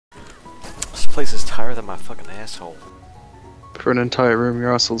place is tighter than my fucking asshole. For an entire room,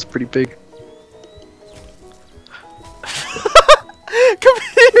 your asshole's pretty big. Come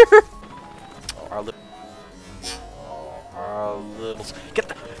here! Our little... Get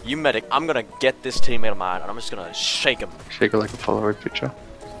the... You medic, I'm gonna get this teammate of mine and I'm just gonna shake him. Shake her like a Polaroid picture.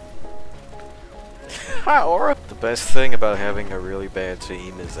 Hi, Aura. The best thing about having a really bad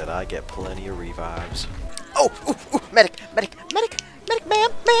team is that I get plenty of revives. Oh! Ooh, ooh, medic! Medic! Medic! Medic!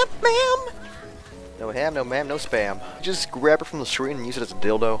 Ma'am! Ma'am! Ma'am! No ham, no ma'am, no spam. Just grab her from the street and use it as a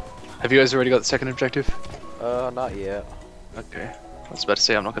dildo. Have you guys already got the second objective? Not yet. Okay. I was about to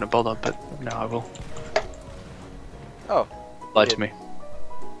say I'm not going to bother, but now I will. Oh. Lie to me.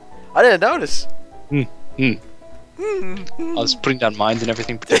 I didn't notice. I was putting down mines and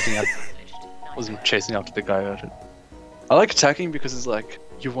everything, protecting it. Wasn't chasing after the guy at it. I like attacking because it's like,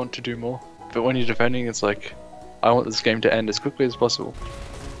 you want to do more. But when you're defending, it's like, I want this game to end as quickly as possible.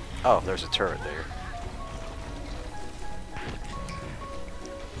 Oh, there's a turret there.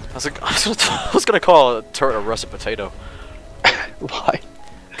 I was gonna call a turret a russet potato. Why?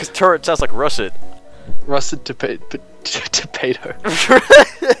 Because turret sounds like russet. Russet Topato.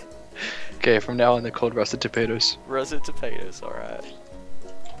 Okay, from now on they're called Russet Topatoes. Russet potatoes, alright.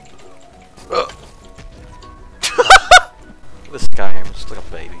 This Skyhammer looks like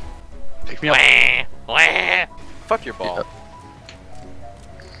a baby. Pick me up. Wah, wah. Fuck your ball.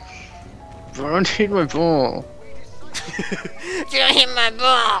 I don't hit my ball. You hit my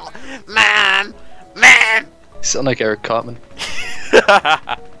ball! Mom! Mom! You sound like Eric Cartman.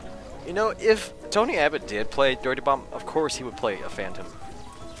 You know, if Tony Abbott did play Dirty Bomb, of course he would play a Phantom.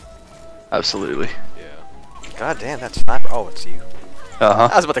 Absolutely. Yeah. God damn, that sniper. Oh, it's you. Uh-huh.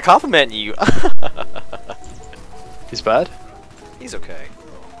 I was about to compliment you. He's bad? He's okay.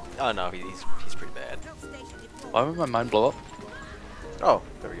 Oh no, he's pretty bad. Why would my mine blow up? Oh,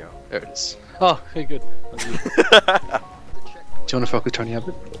 there we go. There it is. Oh, hey, good. Do you want to fuck with Tony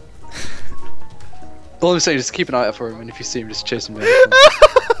Abbott? All I'm saying is just keep an eye out for him, and if you see him, just chase him down.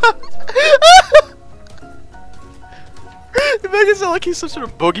 You make it sound like he's some sort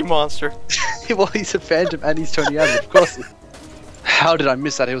of boogie monster. Well, he's a Phantom and he's Tony Abbott, of course. How did I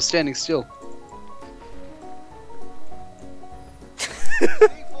miss that? He was standing still.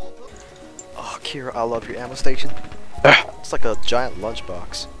 Oh, Kira, I love your ammo station. It's like a giant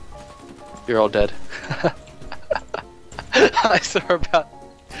lunchbox. You're all dead. I saw about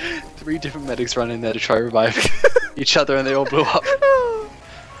 3 different medics run in there to try to revive each other and they all blew up.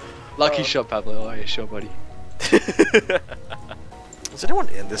 Lucky shot, Pablo. Oh yeah, sure, buddy. Is anyone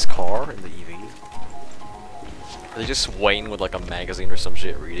in this car, in the EV? Are they just waiting with like a magazine or some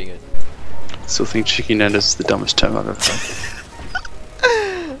shit reading it? Still think chicken end is the dumbest term I've ever heard.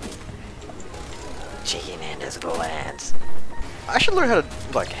 Chicken and his glands. I should learn how to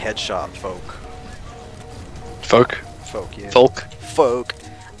like headshot folk. Folk? Folk, yeah. Folk? Folk.